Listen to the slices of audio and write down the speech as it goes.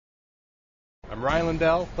I'm Ryan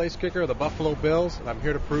Lindell, place kicker of the Buffalo Bills, and I'm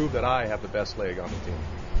here to prove that I have the best leg on the team.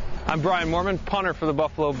 I'm Brian Mormon, punter for the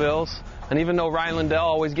Buffalo Bills, and even though Ryan Lindell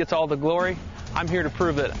always gets all the glory, I'm here to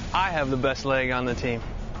prove that I have the best leg on the team.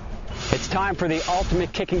 It's time for the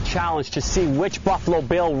ultimate kicking challenge to see which Buffalo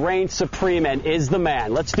Bill reigns supreme and is the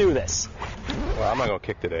man. Let's do this. Well, I'm not going to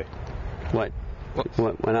kick today. What?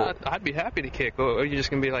 Why not? I'd be happy to kick. Are you just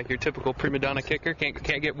going to be like your typical prima donna kicker?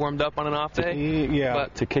 Can't get warmed up on an off day? Yeah.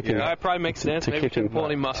 But to kicking. Yeah, that probably makes sense. Maybe you can pull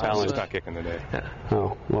any muscles. I'm just not kicking today. Yeah.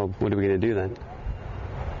 Oh, well, what are we going to do then?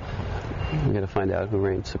 We got to find out who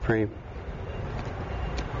reigns supreme.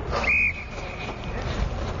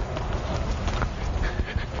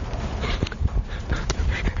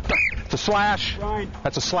 It's a slash. Brian.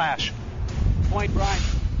 That's a slash. Point, Brian.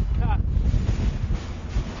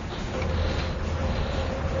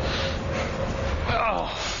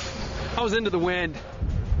 Oh, I was into the wind.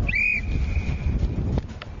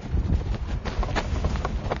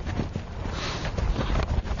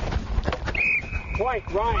 Point,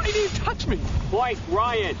 Ryan. Why didn't you touch me? Point,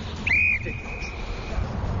 Ryan.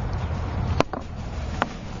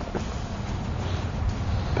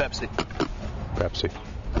 Pepsi. Pepsi.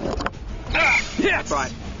 Ah, yes!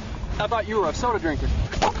 Brian. I thought you were a soda drinker.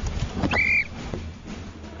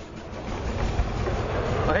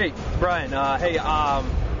 Oh, hey, Brian. I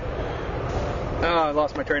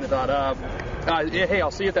lost my train of thought. Hey,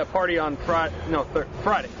 I'll see you at that party on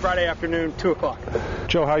Friday afternoon, 2 o'clock.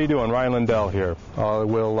 Joe, how you doing? Ryan Lindell here.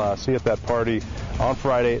 We'll see you at that party on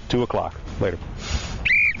Friday at 2 o'clock. Later.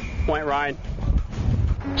 Point, Ryan.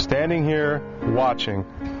 Standing here watching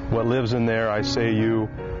what lives in there, I say you,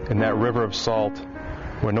 in that river of salt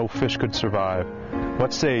where no fish could survive.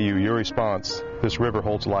 What say you? Your response. This river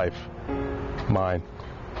holds life. Mine.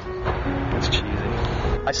 That's cheesy.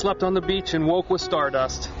 I slept on the beach and woke with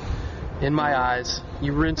stardust in my eyes.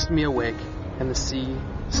 You rinsed me awake, and the sea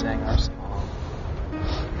sang our song.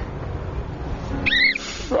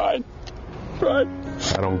 Brian. I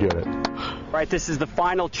don't get it. Right, this is the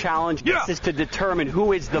final challenge. Yeah. This is to determine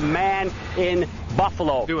who is the man in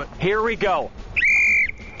Buffalo. Do it. Here we go.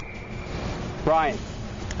 Brian.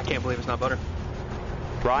 I can't believe it's not butter.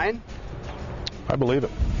 Brian? I believe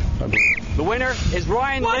it. The winner is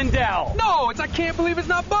Ryan Lindell. No, I can't believe it's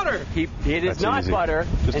not butter. It is That's not easy. butter.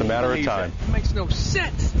 Just a and matter he of believes time. it. It makes no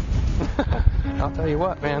sense. I'll tell you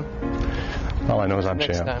what, man. All I know is I'm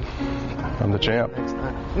Next champ. time. I'm the champ. Next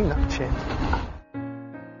time. You're not the champ.